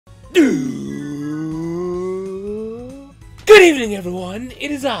Good evening, everyone.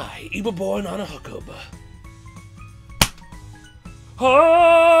 It is I, Eibbor Nanahcub.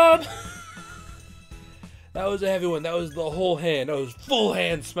 That was a heavy one. That was the whole hand. That was full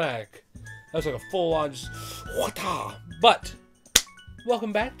hand smack. That was like a full-on just whata. But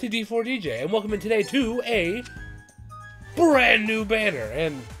welcome back to D4DJ, and welcome in today to a brand new banner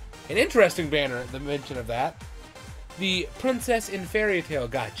and an interesting banner. The mention of that, the Princess in Fairytale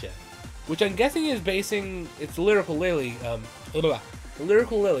Gacha, which I'm guessing is basing its Lyrical Lily, the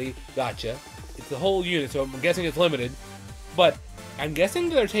Lyrical Lily Gacha. It's the whole unit, so I'm guessing it's limited. But I'm guessing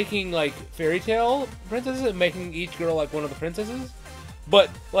they're taking like fairytale princesses and making each girl like one of the princesses. But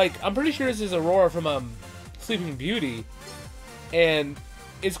like, I'm pretty sure this is Aurora from Sleeping Beauty. And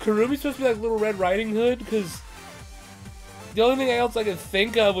is Kurumi supposed to be like Little Red Riding Hood? Because the only thing else I can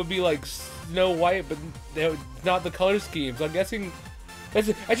think of would be like Snow White, but not the color scheme. So I'm guessing I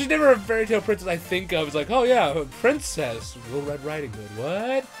just never a fairy tale princess I think of. It's like, oh yeah, a princess, Little Red Riding Hood.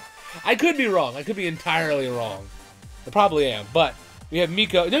 What? I could be wrong. I could be entirely wrong. I probably am. But we have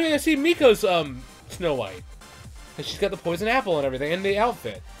Miko. No, I see Miko's Snow White, and she's got the poison apple and everything, and the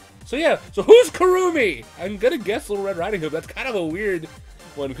outfit. So yeah. So who's Kurumi? I'm gonna guess Little Red Riding Hood. That's kind of a weird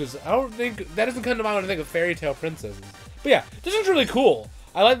one because I don't think that doesn't come to mind when I think of fairy tale princesses. But yeah, this is really cool.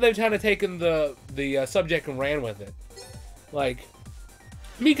 I like that they've kind of taken the subject and ran with it. Like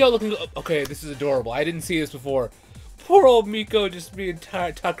Miko looking. Okay, this is adorable. I didn't see this before. Poor old Miko just being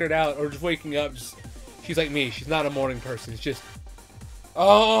tuckered out or just waking up. She's like me. She's not a morning person. It's just,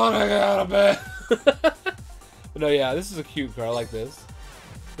 oh, I get out of bed. But no, yeah, this is a cute card. I like this.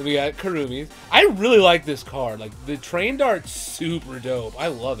 Then we got Kurumi's. I really like this card. Like, the trained art's super dope. I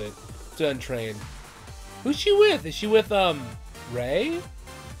love it. It's untrained. Who's she with? Is she with, Ray?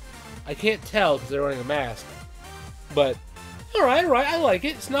 I can't tell because they're wearing a mask. But, alright. I like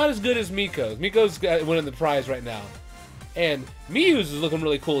it. It's not as good as Miko's. Miko's winning the prize right now. And Miyu's is looking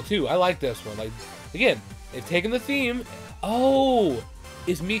really cool, too. I like this one. Like, again, they've taken the theme. Oh,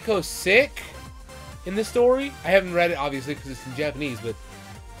 is Miko sick in this story? I haven't read it, obviously, because it's in Japanese, but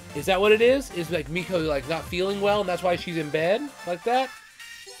is that what it is? Is, like, Miko, like, not feeling well, and that's why she's in bed? Like that?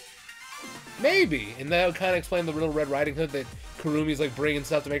 Maybe. And that would kind of explain the Little Red Riding Hood that Kurumi's, like, bringing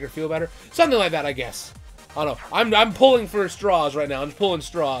stuff to make her feel better. Something like that, I guess. I don't know. I'm pulling for straws right now. I'm just pulling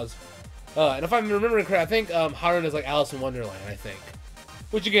straws. And if I'm remembering correctly, I think Haruna's like Alice in Wonderland, I think.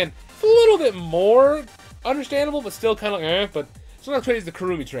 Which, again, it's a little bit more understandable, but still kind of but it's not as crazy as the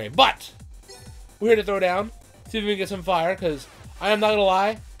Kurumi train. But we're here to throw down, see if we can get some fire, because I am not going to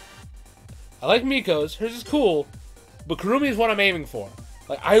lie. I like Miko's. Hers is cool, but Kurumi is what I'm aiming for.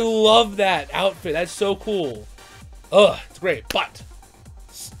 Like, I love that outfit. That's so cool. Ugh, it's great. But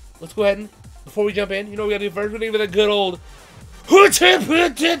let's go ahead and, before we jump in, you know what we got to do first? We're going to give it a good old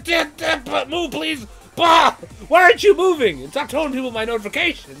move, please. Bah! Why aren't you moving? Stop telling people my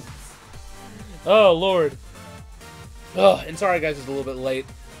notifications. Oh, Lord. Oh, and sorry, guys, it's a little bit late.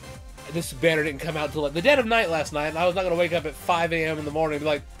 This banner didn't come out until like the dead of night last night, and I was not going to wake up at 5 a.m. in the morning and be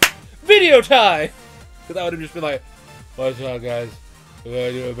like, video time! Because I would have just been like, what's up, guys?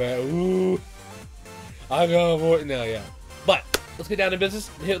 We're going to do a banner. Ooh. I'm going for it now, yeah. But let's get down to business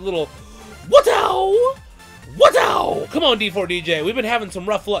and hit a little what-ow! What-ow! Come on, D4DJ. We've been having some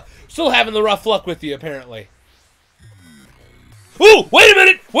rough luck. Still having the rough luck with you, apparently. Ooh! Wait a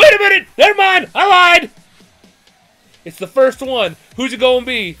minute! Wait a minute! Never mind! I lied! It's the first one. Who's it gonna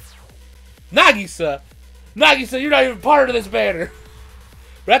be? Nagisa! Nagisa, you're not even part of this banner.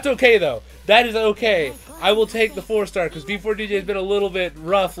 But that's okay, though. That is okay. I will take the 4-star, because D4DJ has been a little bit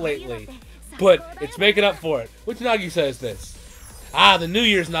rough lately. But it's making up for it. Which Nagisa is this? Ah, the New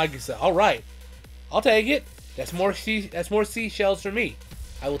Year's Nagisa. Alright. I'll take it. That's more seashells for me.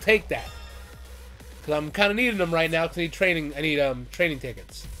 I will take that. Because I'm kind of needing them right now because I need training. I need training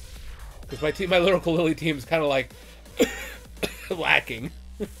tickets. Because my Lyrical Lily team is kind of like lacking.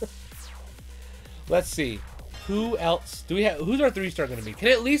 Let's see. Who else do we have? Who's our 3-star going to be? Can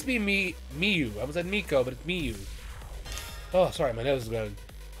it at least be Miyu? I almost said Miko, but it's Miyu. Oh, sorry, my nose is going.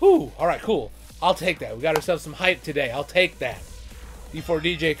 Whew. All right, cool. I'll take that. We got ourselves some hype today. I'll take that.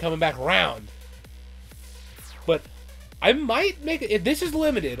 D4DJ coming back around. But I might make it, if this is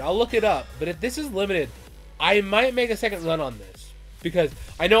limited, I'll look it up, but if this is limited, I might make a second run on this. Because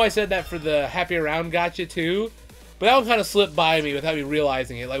I know I said that for the Happy Around Gacha too, but that one kind of slipped by me without me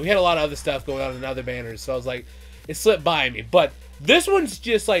realizing it. Like, we had a lot of other stuff going on in other banners, so I was like, it slipped by me. But this one's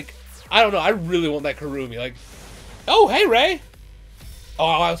just like, I don't know, I really want that Kurumi. Like, oh, hey, Ray! Oh,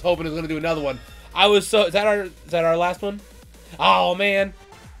 I was hoping it was going to do another one. I was so, is that our last one? Oh, man.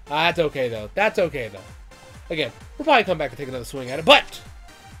 That's okay, though. That's okay, though. Again, we'll probably come back and take another swing at it, but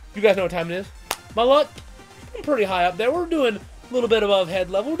You guys know what time it is. My luck, I'm pretty high up there. We're doing a little bit above head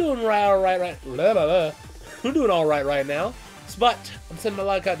level. We're doing right. We're doing all right now. Sput, I'm sending my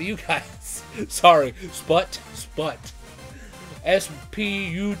luck out to you guys. Sorry, Sput.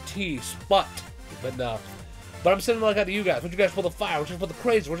 S-P-U-T, Sput. But no. But I'm sending my luck out to you guys. What you guys pull the fire? What you guys pull the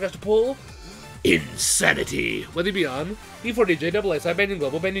crazy? What you guys to pull? Insanity. Whether it be on D4DJ, Double A, Side Bending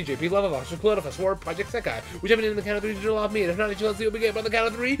Global, Bending JP, Lava Vox, Colorify, Sword, Project Sekai. We're jumping in the count of 3 to drill off me. And if not, let's see what we get on the count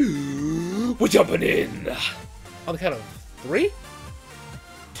of 3. We're jumping in. On the count of 3,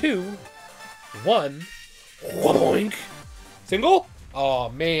 2, 1. Boink. Single? Oh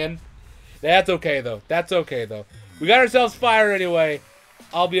man. That's okay though. We got ourselves fire anyway.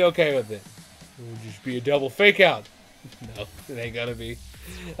 I'll be okay with it. It'll just be a double fake out. No, it ain't gonna be.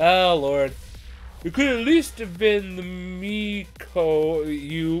 Oh lord. It could at least have been the Miko.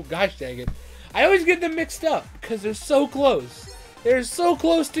 Gosh dang it. I always get them mixed up because they're so close. They're so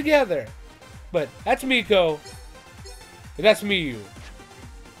close together. But that's Miko. And that's Miyu.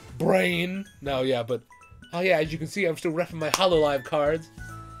 Brain. No, yeah, but oh yeah, as you can see, I'm still repping my HoloLive cards.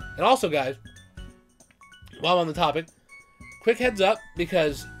 And also, guys, while I'm on the topic, quick heads up,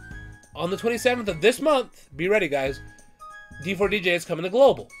 because on the 27th of this month, be ready, guys, D4DJ is coming to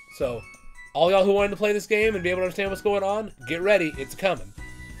Global. So, all y'all who wanted to play this game and be able to understand what's going on, get ready, it's coming.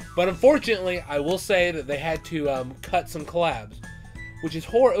 But unfortunately, I will say that they had to cut some collabs, which is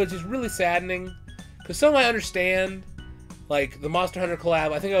really saddening, because some I understand. Like, the Monster Hunter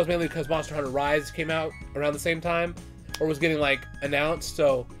collab, I think that was mainly because Monster Hunter Rise came out around the same time, or was getting, like, announced,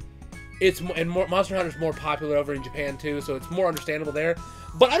 so Monster Hunter's more popular over in Japan, too, so it's more understandable there.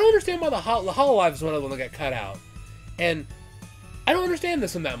 But I don't understand why the HoloLive is one of the ones that got cut out. And I don't understand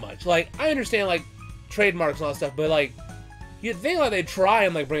this one that much. Like, I understand, like, trademarks and all that stuff, but, like, you'd think, like, they'd try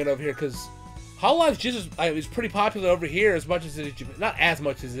and, like, bring it over here, because HoloLive's just is pretty popular over here as much as it is Japan. Not as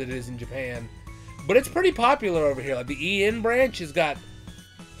much as it is in Japan. But it's pretty popular over here. Like, the EN branch has got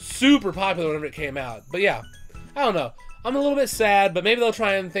super popular whenever it came out. But yeah, I don't know. I'm a little bit sad, but maybe they'll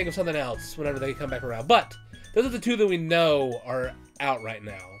try and think of something else whenever they come back around. But those are the two that we know are out right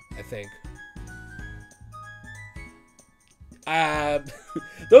now, I think.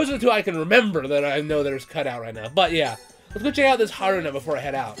 Those are the two I can remember that I know that are cut out right now. But yeah, let's go check out this Haruna before I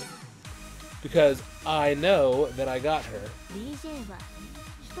head out, because I know that I got her.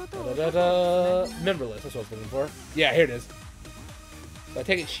 Memberless, that's what I was looking for. Yeah, here it is. So I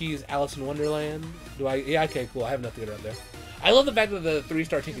take it she's Alice in Wonderland. Do I? Yeah, okay, cool. I have enough to get her up there. I love the fact that the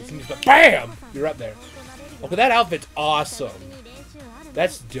 3-star ticket seems to BAM! You're up there. Okay, that outfit's awesome.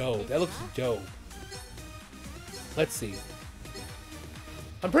 That's dope. That looks dope. Let's see.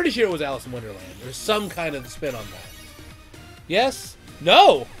 I'm pretty sure it was Alice in Wonderland. There's some kind of spin on that. Yes?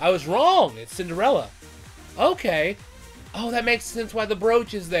 No! I was wrong. It's Cinderella. Okay. Oh, that makes sense why the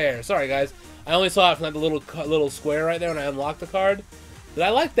brooch is there. Sorry, guys. I only saw it from that little square right there when I unlocked the card. But I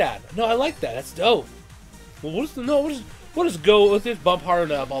like that. No, I like that. That's dope. Well, we'll just bump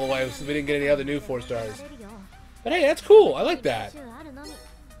Haruna up all the way so we didn't get any other new 4-stars. But hey, that's cool. I like that.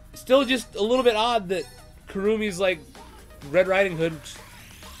 Still just a little bit odd that Kurumi's like Red Riding Hood.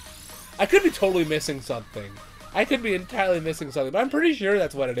 I could be totally missing something. I could be entirely missing something, but I'm pretty sure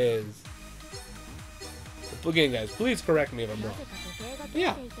that's what it is. Again, guys, please correct me if I'm wrong. But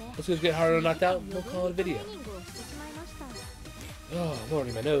yeah, let's just get Haruno knocked out and we'll call it a video. Oh,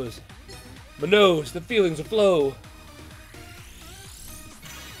 lordy, my nose. My nose, the feelings of flow.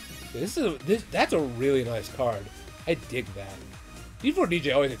 That's a really nice card. I dig that.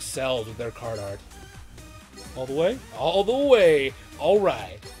 D4DJ always excels with their card art. All the way? All the way!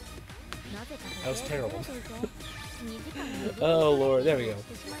 Alright. That was terrible. Oh, Lord. There we go.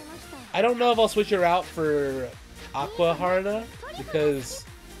 I don't know if I'll switch her out for Aqua Haruna, because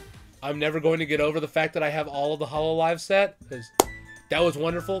I'm never going to get over the fact that I have all of the HoloLive set, because that was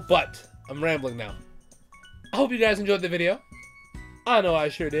wonderful, but I'm rambling now. I hope you guys enjoyed the video. I know I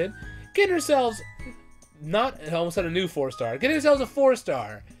sure did. Getting ourselves, I almost had a new 4-star. Getting ourselves a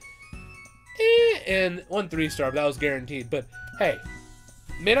 4-star. And 1 3-star, but that was guaranteed. But hey,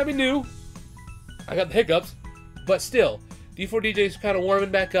 may not be new. I got the hiccups, but still. D4DJ's kind of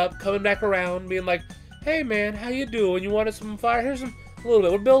warming back up, coming back around, being like, hey man, how you doing? You wanted some fire? Here's a little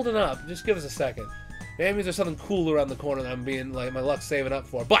bit. We're building up. Just give us a second. That means there's something cool around the corner that I'm being, like, my luck's saving up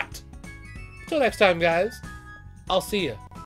for. But, until next time, guys, I'll see you.